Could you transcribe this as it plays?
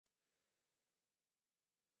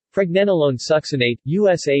Pregnenolone succinate,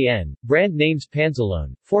 USAN, brand names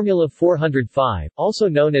Panzolone, formula 405, also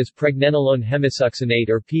known as pregnenolone hemisuccinate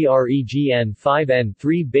or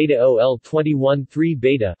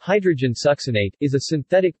PREGN5N3-beta-OL-21-3-beta, hydrogen succinate, is a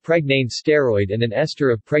synthetic pregnane steroid and an ester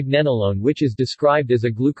of pregnenolone which is described as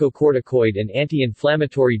a glucocorticoid and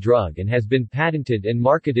anti-inflammatory drug and has been patented and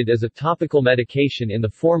marketed as a topical medication in the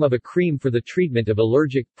form of a cream for the treatment of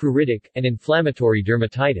allergic, pruritic, and inflammatory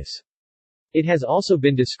dermatitis. It has also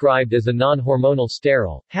been described as a non-hormonal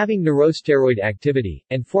sterol, having neurosteroid activity,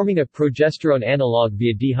 and forming a progesterone analog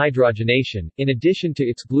via dehydrogenation. In addition to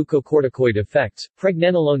its glucocorticoid effects,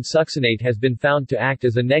 pregnenolone succinate has been found to act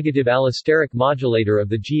as a negative allosteric modulator of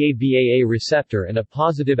the GABAA receptor and a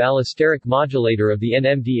positive allosteric modulator of the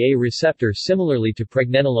NMDA receptor similarly to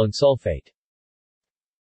pregnenolone sulfate.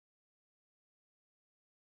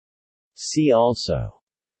 See also: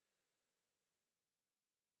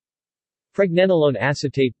 Pregnenolone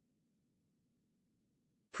acetate,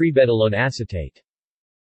 Prebendolone acetate.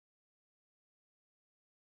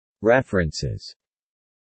 References